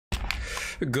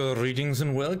Greetings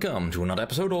and welcome to another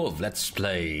episode of Let's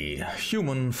Play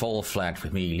Human Fall Flat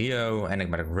with me, Leo,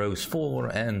 Enigmatic Rose 4,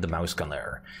 and the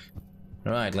Mousegunner.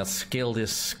 Right, let's scale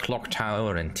this clock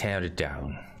tower and tear it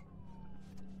down.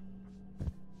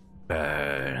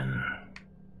 Burn.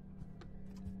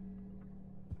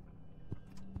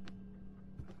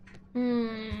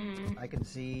 I can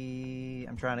see.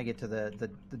 I'm trying to get to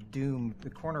the doom, the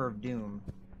corner of doom.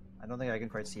 I don't think I can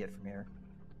quite see it from here.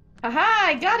 Aha!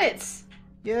 I got it!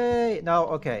 Yay! No,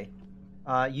 okay.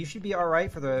 You should be all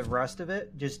right for the rest of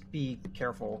it. Just be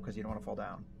careful because you don't want to fall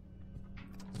down.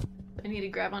 I need to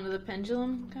grab onto the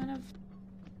pendulum, kind of.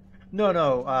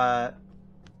 No.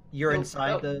 You're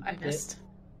inside the. I missed.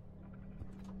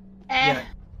 Yeah.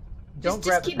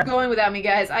 Just keep going without me,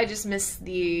 guys. I just missed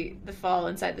the fall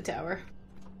inside the tower.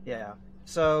 Yeah.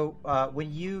 So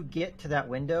when you get to that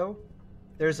window,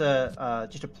 there's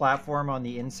just a platform on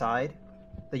the inside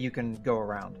that you can go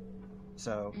around.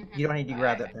 So you don't need to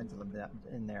grab that pendulum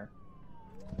in there.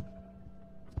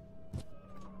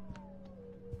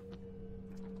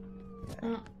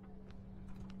 Okay.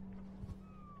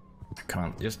 I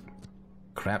can't just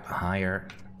grab higher.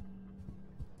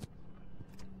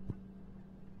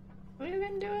 What are you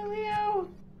gonna do, Leo?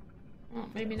 Oh,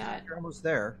 maybe not. You're almost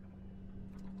there.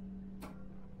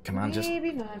 Come on, just.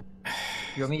 Maybe not.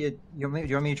 You want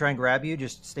me to try and grab you?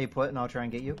 Just stay put, and I'll try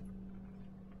and get you.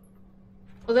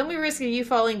 Well, then we risk you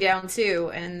falling down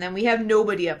too, and then we have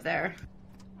nobody up there.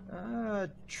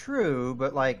 True,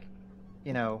 but like,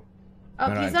 you know. Oh,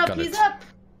 All he's right, up! He's up!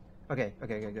 Okay,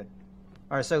 good.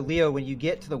 All right, so Leo, when you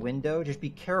get to the window, just be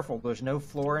careful. There's no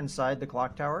floor inside the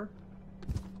clock tower,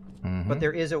 but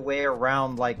there is a way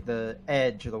around, like the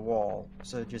edge of the wall.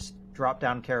 So just drop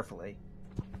down carefully.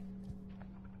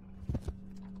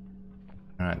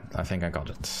 All right, I think I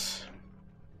got it.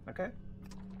 Okay.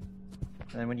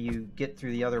 And when you get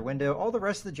through the other window, all the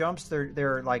rest of the jumps,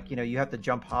 they're like, you know, you have to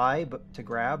jump high to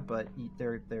grab, but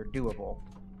they're doable.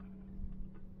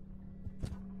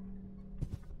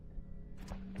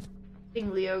 I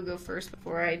think Leo go first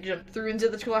before I jump through into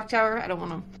the clock tower. I don't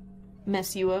want to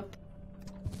mess you up.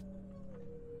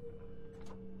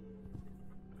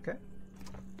 Okay.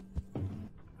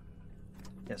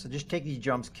 Yeah, so just take these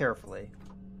jumps carefully.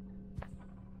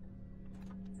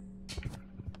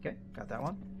 Okay, got that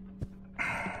one.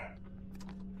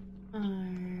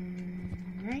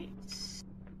 Alright.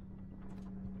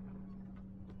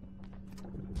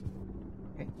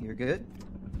 Okay, you're good.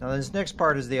 Now this next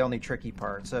part is the only tricky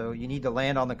part. So you need to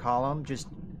land on the column. Just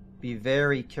be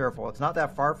very careful. It's not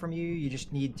that far from you. You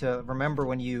just need to remember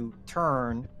when you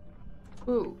turn,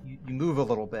 Ooh. you move a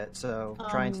little bit. So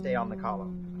try and stay on the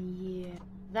column. Yeah.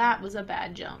 That was a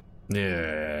bad jump.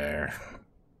 Yeah.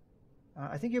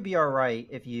 I think you'll be all right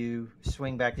if you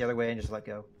swing back the other way and just let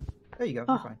go. There you go.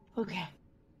 You're fine. Okay.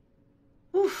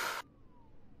 Oof.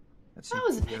 Let's see. That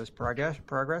was Leo's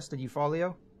progress. Did you fall,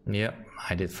 Leo? Yep,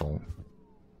 I did fall.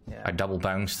 Yeah. I double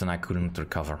bounced and I couldn't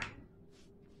recover.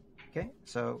 Okay.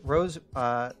 So Rose,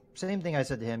 same thing I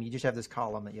said to him. You just have this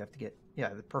column that you have to get. Yeah,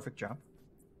 the perfect jump.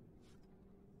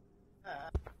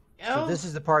 So this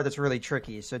is the part that's really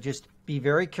tricky. So just be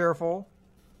very careful.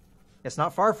 It's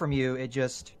not far from you. It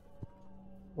just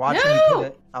watch when you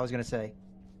pivot. I was gonna say.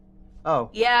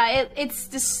 Oh. Yeah, it's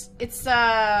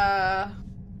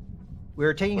We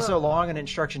were taking so long, an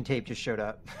instruction tape just showed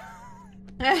up.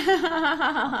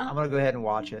 I'm gonna go ahead and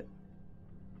watch it.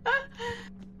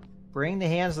 Bring the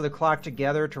hands of the clock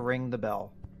together to ring the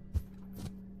bell.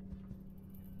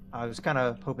 I was kind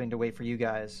of hoping to wait for you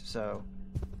guys, so.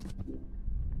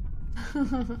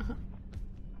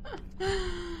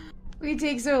 We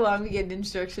take so long to get an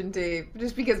instruction tape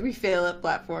just because we fail at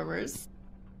platformers.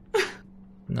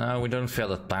 No, we don't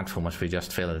fail at platformers, we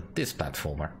just fail at this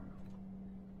platformer.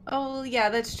 Oh, yeah,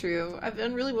 that's true. I've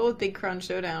done really well with Big Crown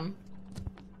Showdown.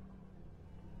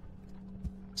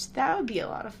 That would be a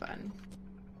lot of fun.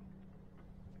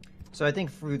 So I think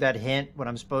through that hint, what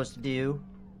I'm supposed to do,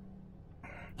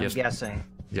 I'm guessing.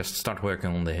 Just start working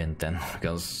on the hint then,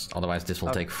 because otherwise this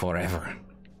will take forever.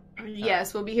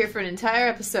 Yes, we'll be here for an entire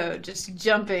episode, just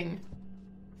jumping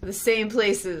to the same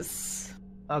places.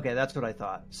 Okay, that's what I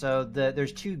thought. So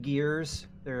there's two gears,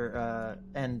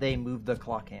 and they move the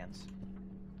clock hands.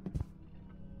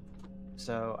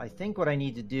 So I think what I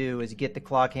need to do is get the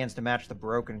clock hands to match the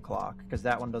broken clock, because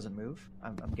that one doesn't move,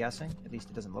 I'm guessing. At least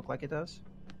it doesn't look like it does.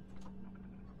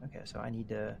 Okay, so I need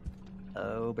to...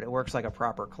 Oh, but it works like a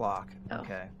proper clock. Oh.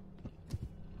 Okay.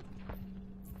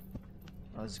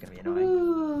 Oh, this is going to be annoying.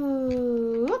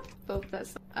 Ooh. Oh,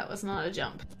 that was not a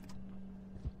jump.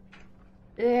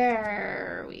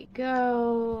 There we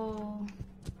go.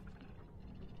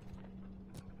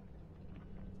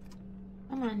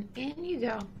 Come on, in you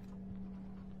go.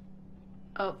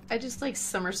 Oh, I just like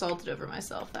somersaulted over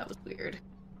myself. That was weird.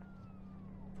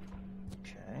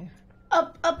 Okay.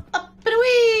 Up, up, up, and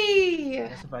away! I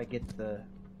guess if I get the...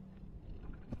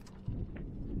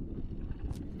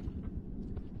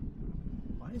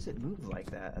 Why does it move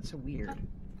like that? That's so weird.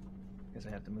 Because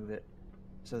I have to move it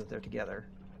so that they're together.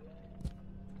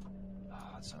 Oh,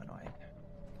 that's so annoying.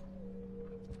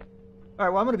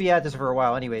 Alright, well I'm going to be at this for a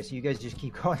while anyway, so you guys just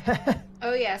keep going.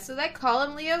 Oh yeah, so that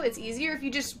column, Leo, it's easier if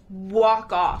you just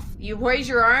walk off. You raise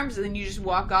your arms and then you just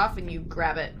walk off and you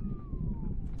grab it.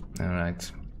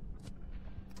 Alright.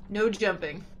 No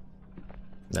jumping.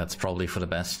 That's probably for the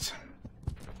best.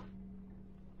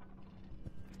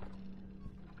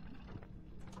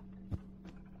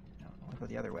 No, I want to go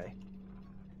the other way.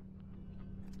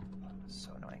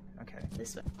 So annoying. Okay.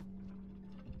 This way.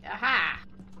 Aha!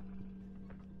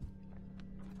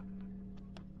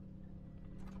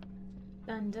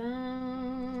 Dun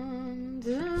dun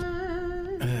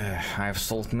dun. I've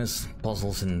solved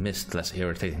puzzles in Mist less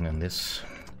irritating than this.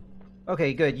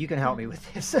 Okay, good. You can help me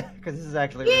with this because this is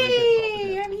actually really Yay!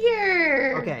 difficult to I'm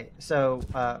here! Okay, so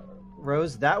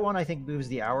Rose, that one I think moves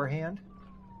the hour hand,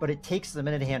 but it takes the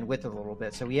minute hand with it a little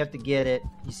bit. So we have to get it.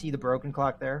 You see the broken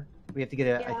clock there? We have to get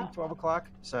it. Yeah. I think 12 o'clock.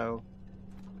 So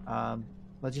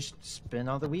let's just spin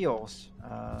all the wheels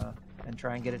and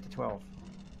try and get it to 12.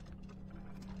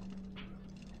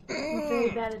 I'm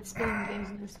very bad at spinning things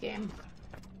in this game.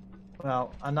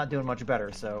 Well, I'm not doing much better.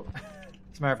 So,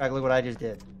 as a matter of fact, look what I just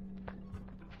did.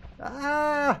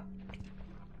 Ah!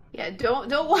 Yeah, don't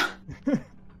walk.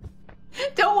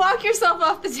 Don't walk yourself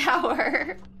off the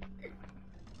tower.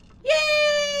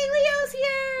 Yay! Leo's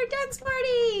here! Dance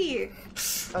party!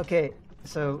 Okay,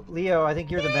 so Leo, I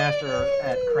think you're the master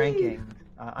at cranking.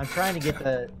 I'm trying to get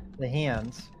the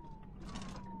hands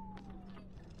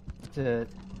to...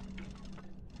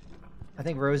 I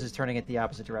think Rose is turning it the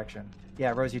opposite direction.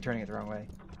 Yeah, Rose, you're turning it the wrong way.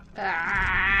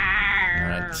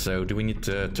 Alright, so do we need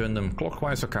to turn them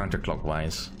clockwise or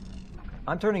counterclockwise?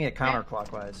 I'm turning it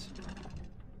counterclockwise.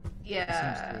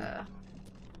 Yeah.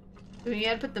 So you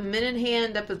had to put the minute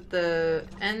hand up at the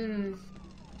end.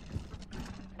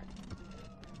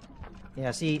 Yeah,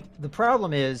 see, the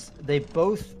problem is they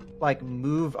both, like,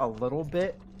 move a little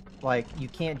bit. Like, you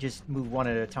can't just move one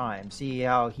at a time. See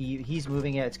how he's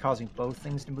moving it? It's causing both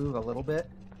things to move a little bit.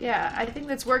 Yeah, I think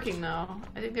that's working, though.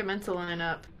 I think they're meant to line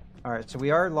up. Alright, so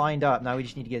we are lined up. Now we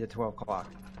just need to get to 12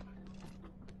 o'clock.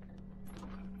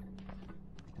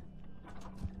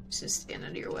 Just stand out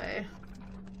of your way.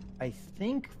 I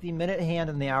think the minute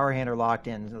hand and the hour hand are locked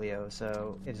in, Leo.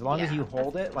 So as long as Yeah. you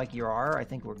hold it like you are, I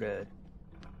think we're good.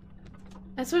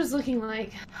 That's what it's looking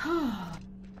like.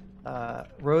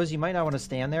 Rose, you might not want to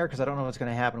stand there because I don't know what's going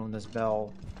to happen when this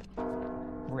bell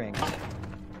rings.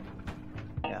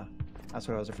 Yeah, that's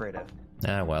what I was afraid of.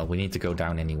 Ah, well, we need to go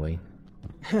down anyway.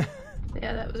 Yeah,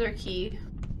 that was our key.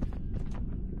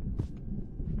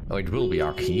 Oh, it will be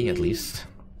our key, at least.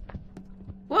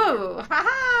 Whoa!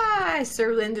 Haha! I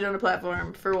Sir landed on a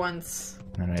platform for once.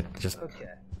 Alright, just... Okay.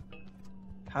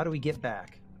 How do we get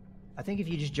back? I think if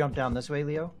you just jump down this way,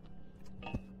 Leo.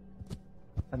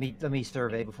 Let me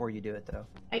survey before you do it, though.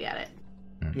 I got it.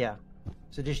 Yeah.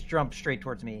 So just jump straight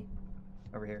towards me.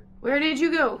 Over here. Where did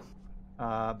you go?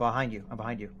 Behind you. I'm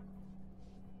behind you.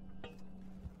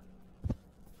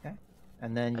 Okay.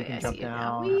 And then you Okay, can I jump see you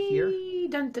now. down Whee! here.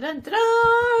 Dun dun dun dun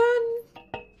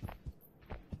dun!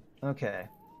 Okay.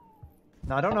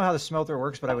 Now, I don't know how the smelter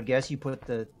works, but I would guess you put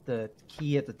the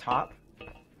key at the top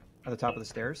of the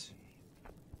stairs.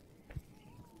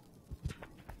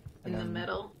 In the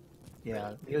middle.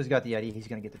 Yeah, Leo's got the idea. He's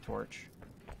going to get the torch.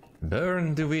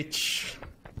 Burn the witch!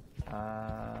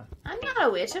 I'm not a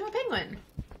witch, I'm a penguin.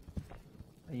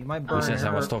 You might Who burn says I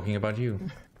her. was talking about you?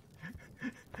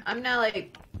 I'm not,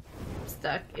 like,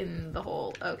 stuck in the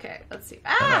hole. Okay, let's see.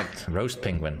 Ah! Alright, roast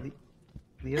penguin.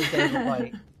 Leo's got the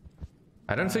light.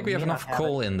 I don't think we we have may not enough have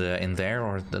coal in there,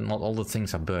 or not all the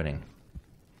things are burning.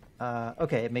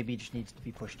 Okay, it maybe just needs to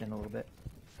be pushed in a little bit.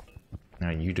 Now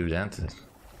you do that.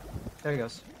 There it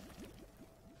goes.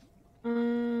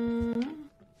 Mm,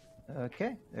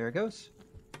 Okay, there it goes.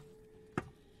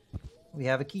 We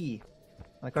have a key.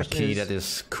 My question Key is, that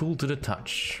is cool to the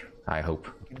touch, I hope.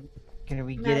 can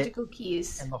we get magical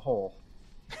keys. it in the hole?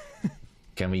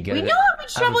 Can we get We it know how much out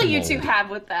of trouble the you two mold? have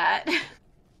with that.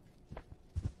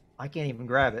 I can't even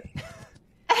grab it.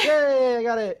 Yay, I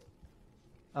got it!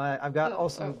 I've got Oh,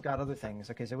 also oh. got other things.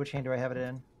 Okay, so which hand do I have it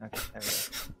in? Okay, there we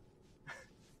go.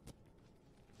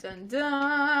 Dun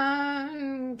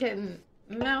dun! Can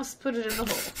mouse put it in the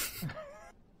hole?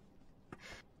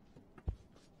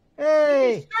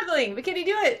 Hey! Struggling, but can he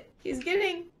do it? He's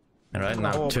getting. All right,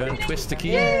 now turn, twist the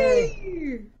key.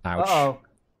 Yay! Ouch. Uh-oh.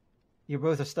 You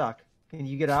both are stuck. Can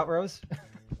you get out, Rose?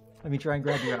 Let me try and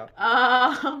grab you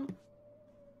out.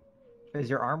 Is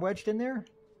your arm wedged in there?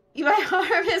 My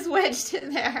arm is wedged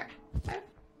in there.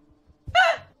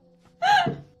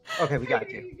 Okay, we got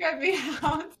you. You got me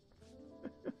out.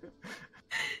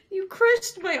 You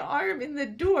crushed my arm in the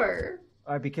door.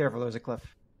 All right, be careful. There's a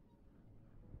cliff.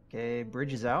 Okay,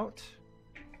 bridge is out.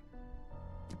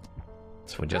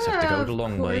 So we just have to go the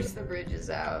long way. Of course the bridge is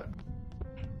out.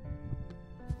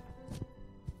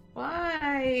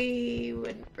 Why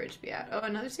wouldn't the bridge be out? Oh,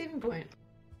 another saving point.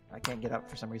 I can't get up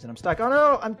for some reason. I'm stuck. Oh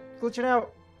no, I'm glitching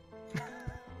out.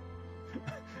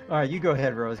 All right, you go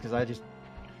ahead, Rose, because I just...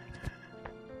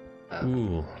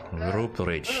 Ooh, rope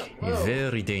bridge.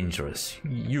 Very dangerous.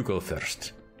 You go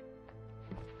first.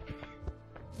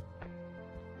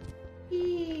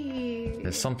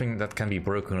 There's something that can be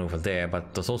broken over there,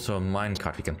 but there's also a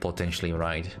minecart we can potentially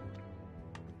ride.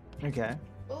 Okay.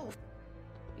 Oh.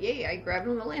 Yay, I grabbed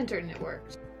on the lantern and it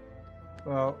worked.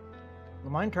 Well, the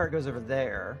minecart goes over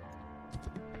there.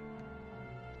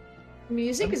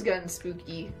 Music has gotten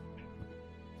spooky.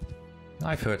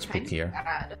 I've heard spookier.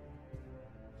 Bad.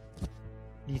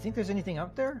 Do you think there's anything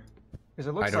up there? Because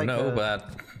it looks I don't like know,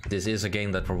 but this is a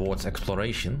game that rewards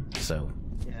exploration, so...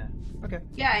 Yeah. Okay.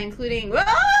 Yeah, including...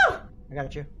 Whoa! I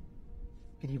got you.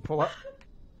 Can you pull up?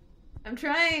 I'm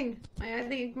trying. I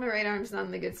think my right arm's not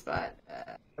in the good spot.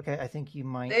 Okay, I think you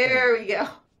might... There we go.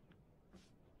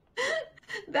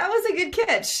 That was a good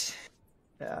catch.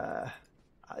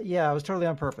 Yeah, it was totally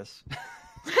on purpose.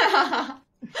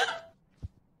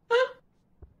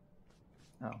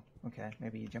 Oh, okay.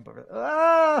 Maybe you jump over...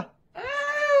 Ah!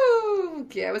 Oh!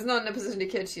 Okay, I was not in a position to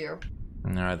catch you.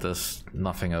 Alright, there's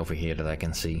nothing over here that I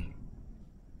can see.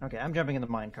 Okay, I'm jumping in the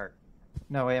minecart.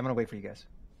 No, wait, I'm gonna wait for you guys.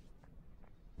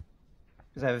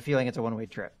 Because I have a feeling it's a one-way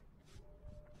trip.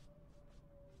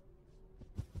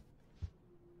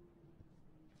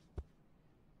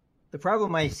 The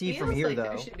problem I see from here, like though,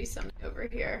 there should be something over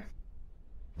here.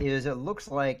 is it looks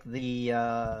like the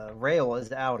rail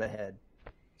is out ahead.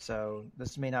 So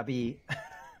this may not be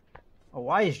a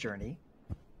wise journey.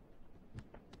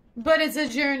 But it's a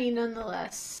journey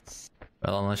nonetheless.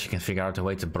 Well, unless you can figure out a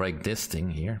way to break this thing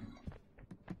here.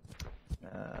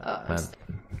 But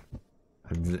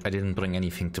I didn't bring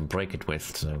anything to break it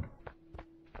with, so...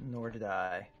 Nor did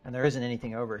I. And there isn't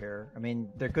anything over here. I mean,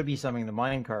 there could be something in the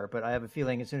minecart, but I have a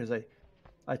feeling as soon as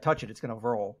I touch it, it's going to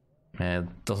roll.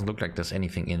 It doesn't look like there's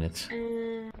anything in it.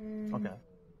 Okay.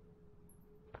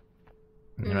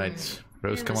 Right,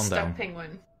 Rose, come on stuck down.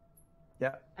 Penguin.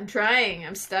 Yeah. I'm trying.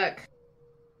 I'm stuck.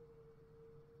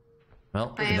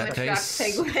 Well, I in am that a case...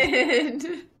 stuck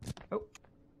penguin. Oh.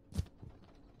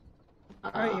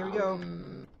 Alright, here we go.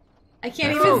 I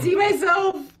can't even see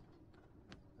myself.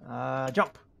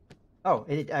 Jump. Oh,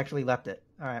 it actually left it.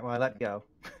 Alright, well, I let go.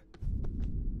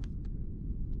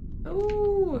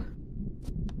 Ooh.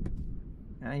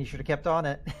 You should have kept on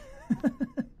it.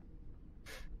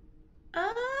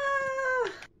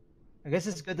 I guess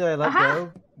it's good that I let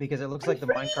go, because it looks like the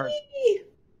minecart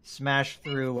smashed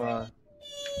through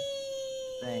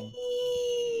thing.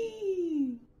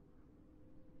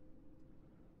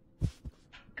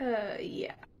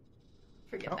 Yeah.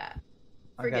 Forget that.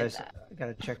 I Forget that. got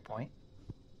a checkpoint.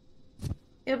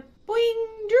 Yeah, boing,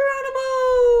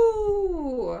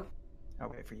 Geronimo! I'll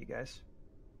wait for you guys.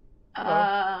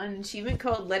 An achievement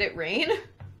called Let It Rain?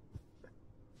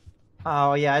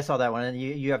 Oh yeah, I saw that one, and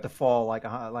you have to fall like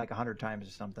 100 times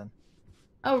or something.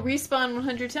 Oh, respawn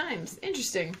 100 times.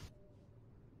 Interesting.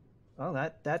 Well,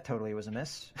 that totally was a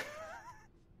miss.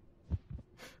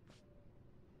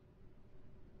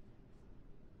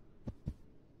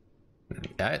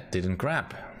 It didn't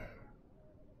grab.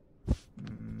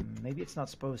 Maybe it's not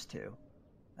supposed to.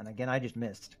 And again, I just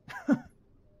missed.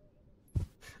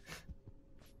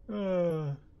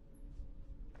 Oh,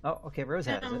 okay, Rose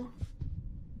has it.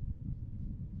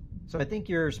 So I think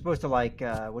you're supposed to like,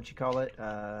 what you call it?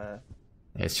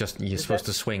 It's just, you're supposed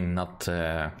to swing, not...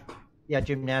 Yeah,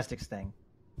 gymnastics thing.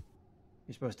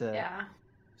 You're supposed to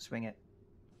swing it.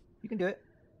 You can do it.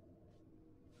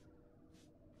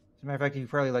 As a matter of fact, if you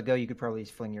probably let go, you could probably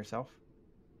fling yourself.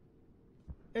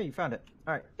 Yeah, you found it.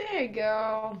 All right. There you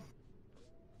go.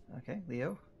 Okay,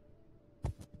 Leo.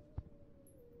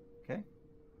 Okay.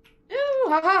 Ooh,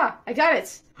 haha! I got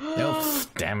it! Oh,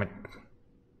 damn it.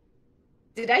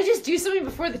 Did I just do something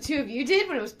before the two of you did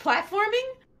when it was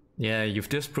platforming? Yeah, you've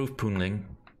disproved Poonling.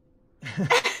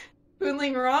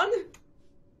 Poonling wrong?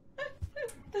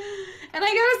 And I got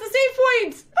us the save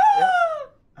point! Yep.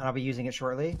 And I'll be using it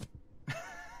shortly.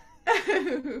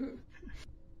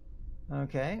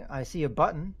 Okay, I see a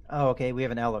button. Oh, okay, we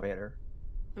have an elevator.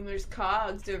 And there's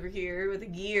cogs over here with a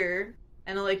gear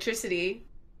and electricity.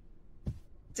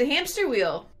 It's a hamster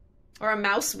wheel. Or a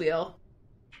mouse wheel.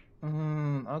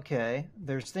 Okay.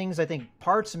 There's things, I think,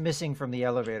 parts missing from the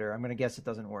elevator. I'm gonna guess it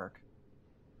doesn't work.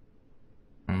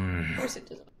 Of course it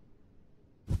doesn't.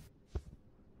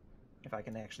 If I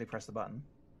can actually press the button.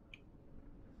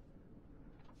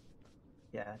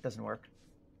 Yeah, it doesn't work.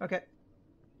 Okay.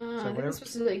 I think it's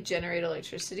supposed to like generate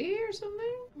electricity or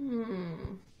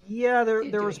something. Yeah,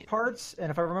 there was parts, and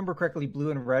if I remember correctly,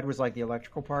 blue and red was like the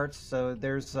electrical parts. So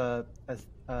there's on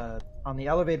the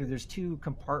elevator, there's 2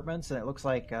 compartments, and it looks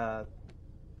like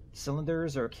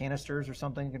cylinders or canisters or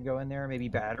something can go in there. Maybe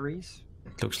batteries.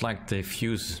 It looks like the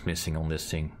fuse is missing on this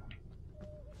thing.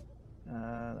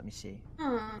 Let me see.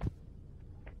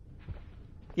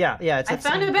 Yeah. I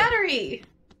found a battery.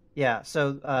 Yeah.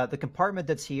 So the compartment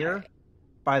that's here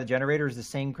by the generator is the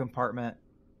same compartment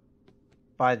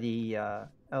by the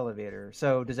elevator.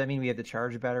 So does that mean we have to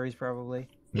charge the batteries probably?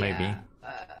 Maybe. Yeah.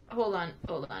 Hold on.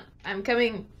 I'm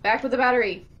coming back with the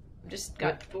battery. Just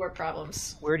got door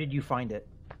problems. Where did you find it?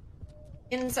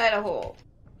 Inside a hole,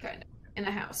 kind of, in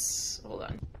a house. Hold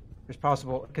on. There's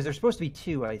possible because there's supposed to be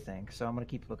 2, I think. So I'm gonna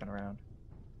keep looking around.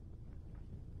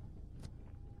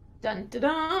 Dun dun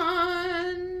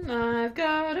dun! I've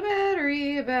got a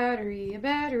battery.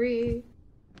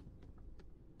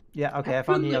 Yeah. Okay. I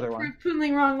found the other one.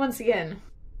 Poodling wrong once again.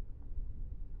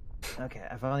 Okay.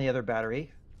 I found the other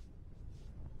battery.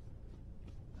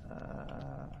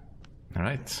 All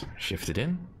right, shift it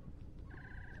in.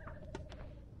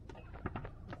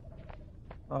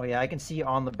 Oh yeah, I can see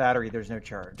on the battery there's no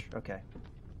charge. Okay.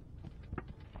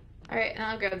 All right, and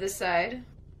I'll grab this side.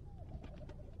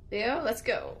 Leo, let's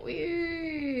go.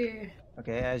 Whee!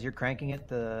 Okay, as you're cranking it,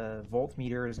 the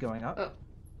voltmeter is going up. Oh,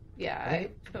 yeah, I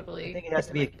totally. I think it has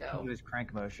to be a continuous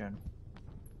crank motion,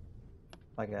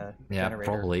 like a generator.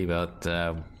 Probably, but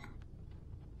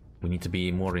we need to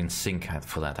be more in sync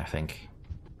for that, I think.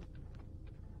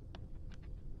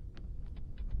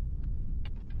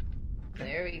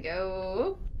 There we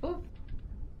go. Oop.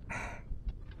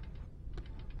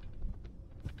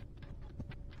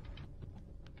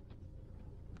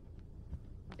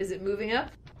 Is it moving up?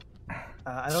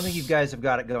 I don't think you guys have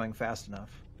got it going fast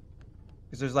enough.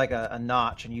 Because there's like a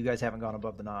notch, and you guys haven't gone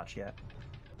above the notch yet.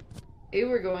 Hey,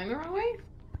 we're going the wrong way?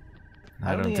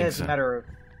 I don't think it's a matter of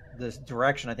this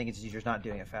direction. I think it's you're just not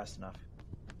doing it fast enough.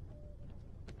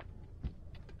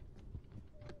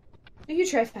 You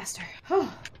try faster.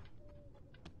 Oh.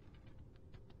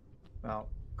 Well,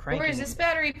 cranking... Or is this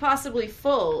battery possibly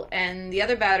full, and the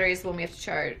other battery is the one we have to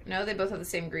charge? No, they both have the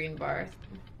same green bar.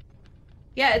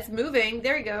 Yeah, it's moving.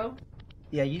 There we go.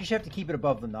 Yeah, you just have to keep it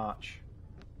above the notch.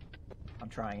 I'm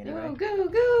trying anyway.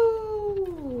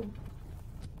 Go!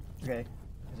 Okay.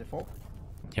 Is it full?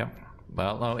 Yep.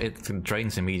 Well, no, it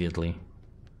drains immediately.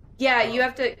 Yeah, you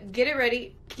have to get it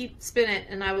ready, spin it,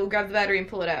 and I will grab the battery and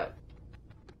pull it out.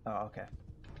 Oh, okay.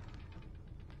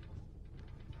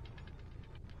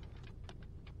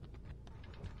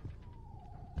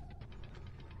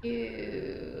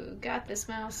 You got this,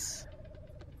 mouse.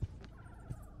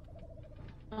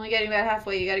 Only getting about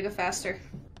halfway, you gotta go faster.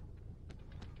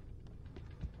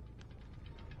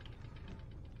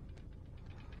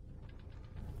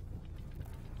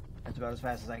 That's about as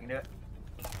fast as I can do it.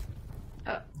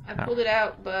 Oh, I pulled it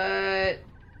out, but...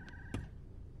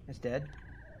 It's dead?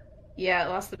 Yeah, it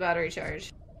lost the battery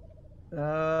charge.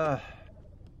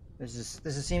 This is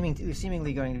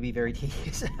seemingly going to be very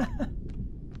tedious.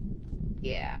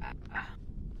 Yeah.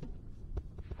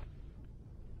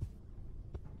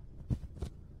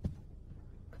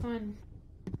 Come on.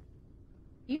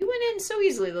 You went in so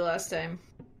easily the last time.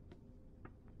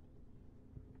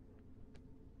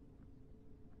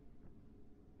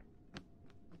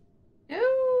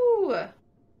 No!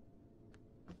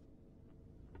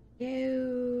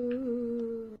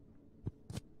 No.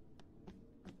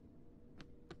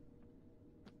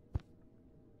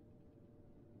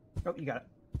 Oh, you got it.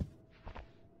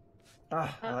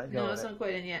 Ah, Oh, no, it's not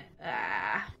quite in yet.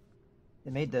 Ah.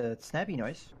 It made the snappy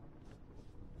noise.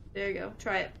 There you go.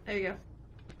 Try it. There you go.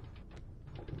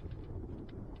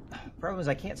 Problem is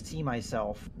I can't see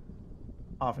myself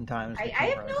oftentimes. I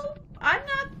have no... I'm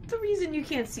not the reason you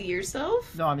can't see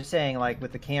yourself. No, I'm just saying, like,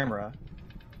 with the camera.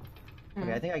 Mm.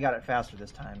 Okay, I think I got it faster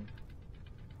this time.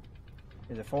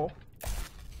 Is it full?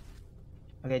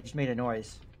 Okay, it just made a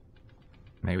noise.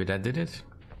 Maybe that did it?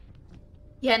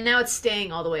 Yeah, now it's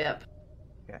staying all the way up.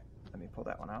 Okay, let me pull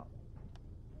that one out.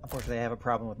 Unfortunately, I have a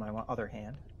problem with my other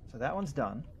hand. So that one's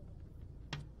done.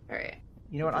 Alright.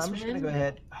 You know what, I'm just going to go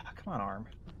ahead... Oh, come on, arm.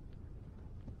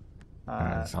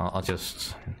 So I'll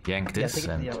just yank this take it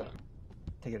and...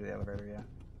 take it to the elevator, yeah.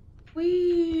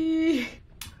 Whee!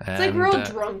 It's like we're all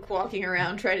drunk walking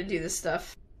around trying to do this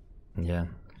stuff. Yeah.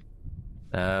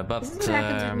 But this is what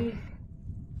happens when you...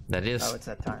 that is... Oh, it's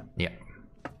that time. Yeah.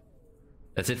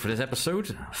 That's it for this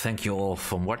episode. Thank you all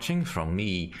for watching from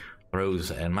me,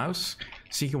 Rose and Mouse.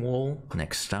 See you all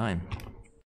next time.